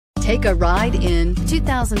Take a ride in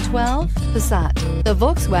 2012 Passat. The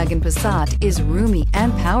Volkswagen Passat is roomy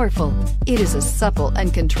and powerful. It is a supple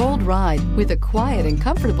and controlled ride with a quiet and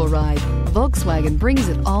comfortable ride. Volkswagen brings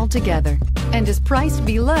it all together and is priced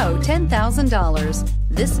below $10,000.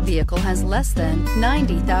 This vehicle has less than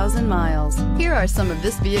 90,000 miles. Here are some of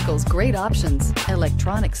this vehicle's great options: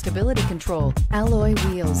 electronic stability control, alloy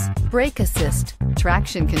wheels, brake assist,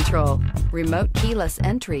 traction control, remote keyless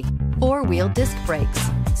entry, four-wheel disc brakes,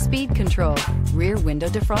 speed control, rear window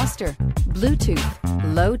defroster,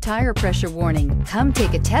 Bluetooth, low tire pressure warning. Come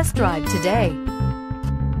take a test drive today.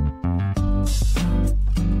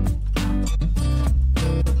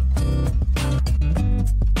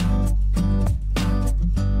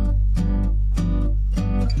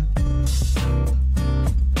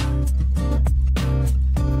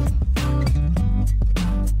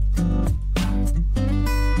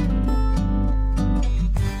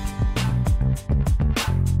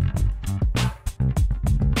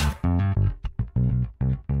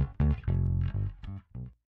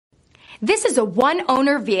 This is a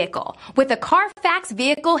one-owner vehicle with a CARFAX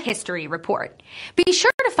Vehicle History Report. Be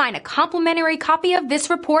sure to find a complimentary copy of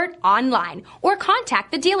this report online or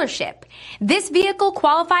contact the dealership. This vehicle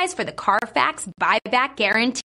qualifies for the CARFAX Buyback Guarantee.